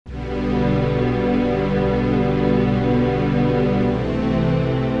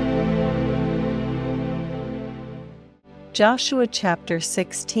Joshua chapter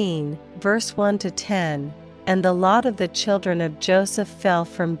 16, verse 1-10. And the lot of the children of Joseph fell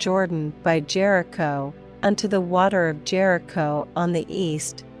from Jordan by Jericho, unto the water of Jericho on the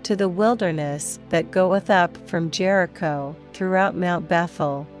east, to the wilderness that goeth up from Jericho, throughout Mount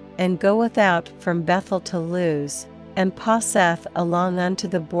Bethel, and goeth out from Bethel to Luz, and passeth along unto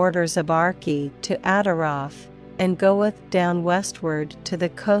the borders of Archi to Adaroth, and goeth down westward to the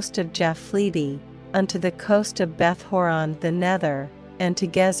coast of Japhleti, unto the coast of Beth-horon the nether, and to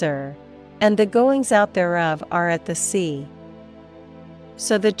Gezer. And the goings out thereof are at the sea.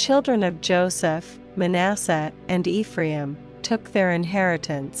 So the children of Joseph, Manasseh, and Ephraim took their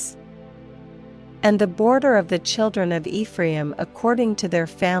inheritance. And the border of the children of Ephraim according to their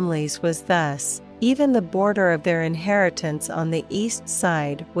families was thus: even the border of their inheritance on the east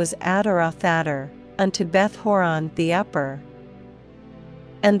side was Adaroth-adar, unto Beth-horon the upper.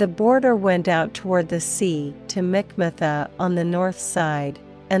 And the border went out toward the sea to Michmethah on the north side,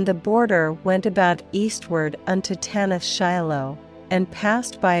 and the border went about eastward unto Tanath-shiloh, and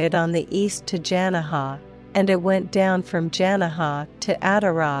passed by it on the east to Janahah, and it went down from Janahah to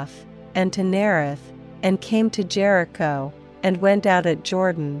Adaroth, and to Nerith, and came to Jericho, and went out at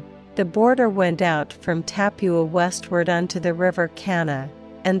Jordan. The border went out from Tappuah westward unto the river Cana,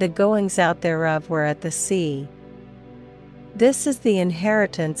 and the goings out thereof were at the sea. This is the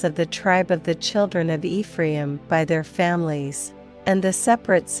inheritance of the tribe of the children of Ephraim by their families. And the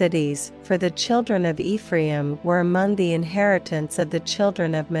separate cities for the children of Ephraim were among the inheritance of the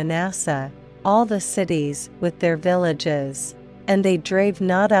children of Manasseh, all the cities with their villages. And they drave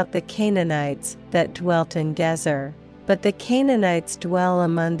not out the Canaanites that dwelt in Gezer, but the Canaanites dwell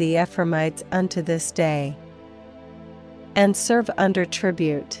among the Ephraimites unto this day, and serve under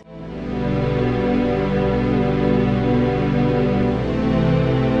tribute.